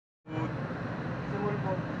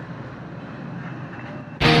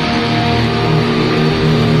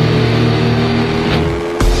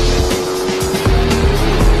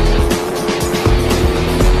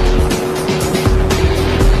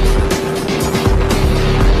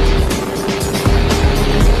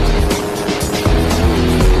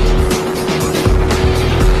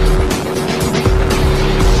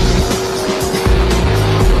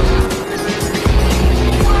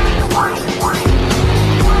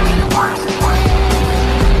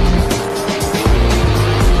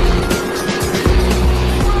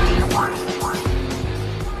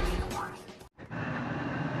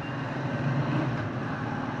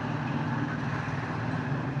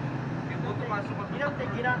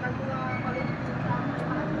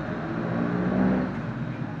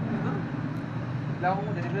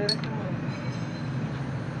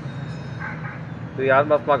So yan,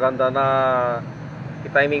 mas maganda na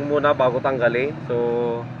i-timing muna bago tanggalin. So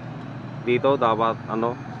dito dapat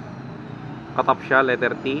ano, katap siya,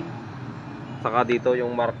 letter T. Saka dito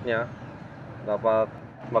yung mark nya dapat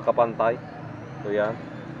magkapantay. So yan.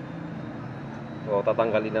 So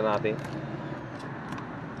tatanggalin na natin.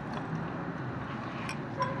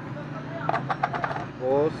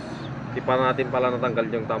 Tapos ipa natin pala natanggal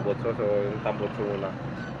yung tambutso. So yung tambutso muna.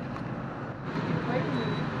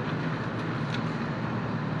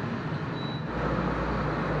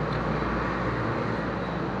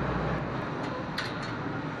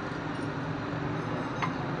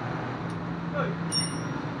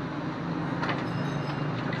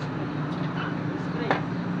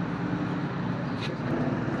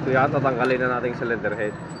 So yan, tatanggalin na natin cylinder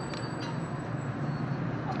head.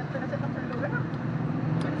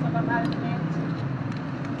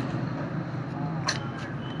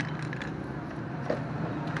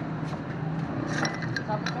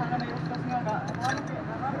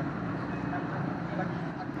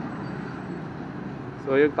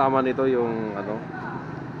 So yung tama nito yung ano,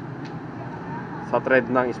 sa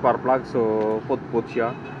thread ng spark plug. So put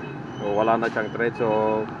siya. So wala na siyang thread. So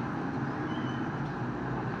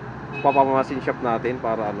papamasin shop natin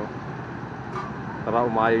para ano, para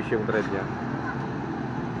umayos yung thread niya.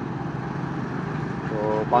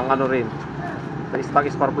 So pang ano rin, stock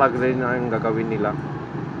spark plug rin ang gagawin nila.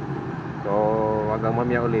 So hanggang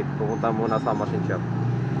mamaya ulit, pupunta muna sa machine shop.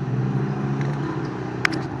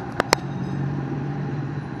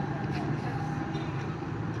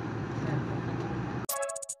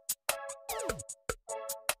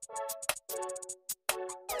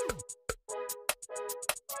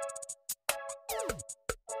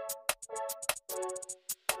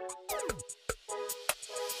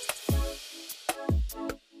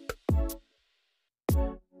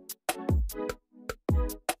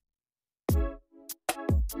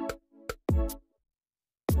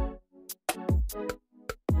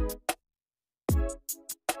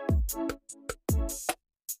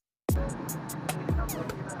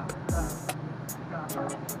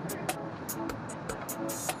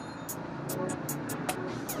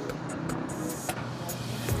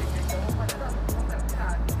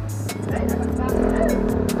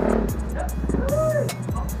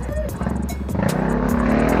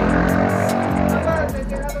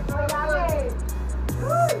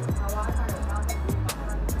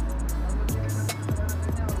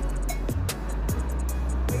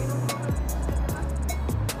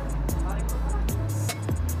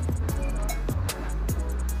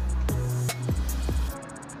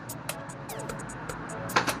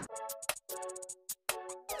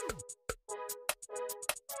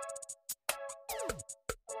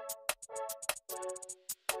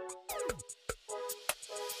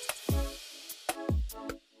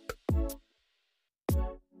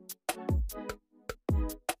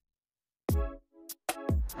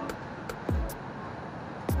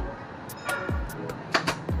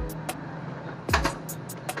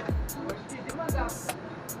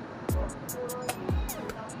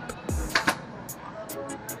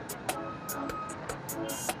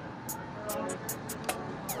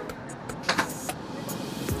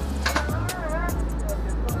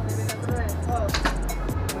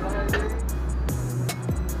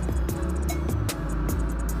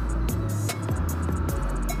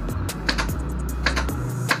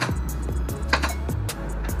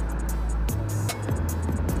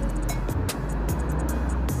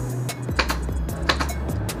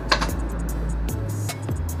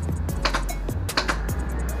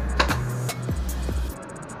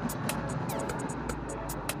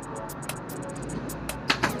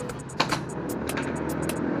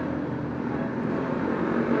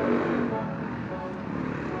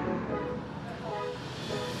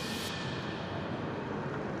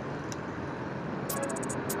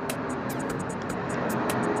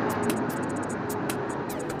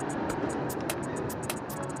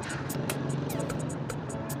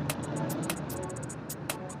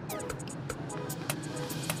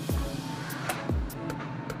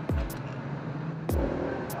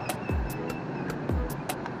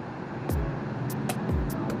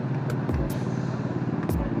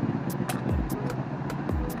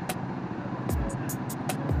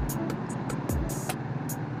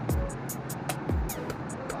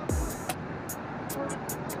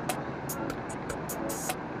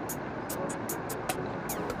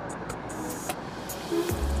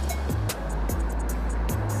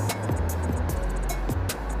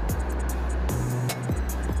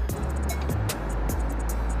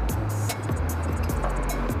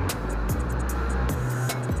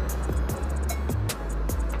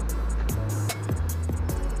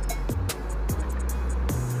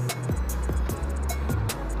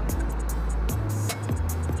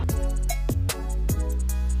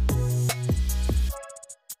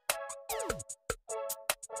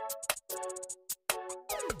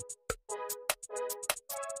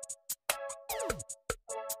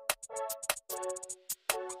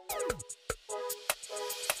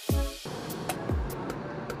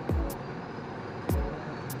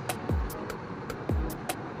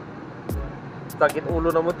 sakit ulo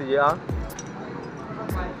na mo di ah.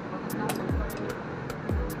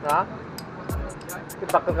 Ha?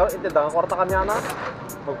 Kita ka ite dang kwarta kanya na.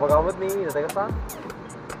 Magpagamot ni natay ka.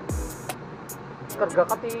 Karga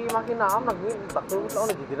ka ti makinaam nagtakto sa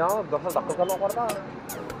ono di na dasal dakto ka no kwarta.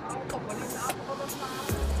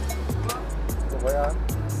 Kaya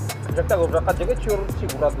jagta gobra ka jaga sure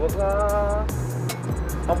sigurado ka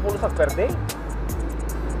ampul sak perde.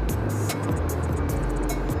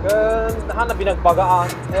 Kan hana binagbagaan.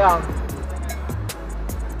 Ayan.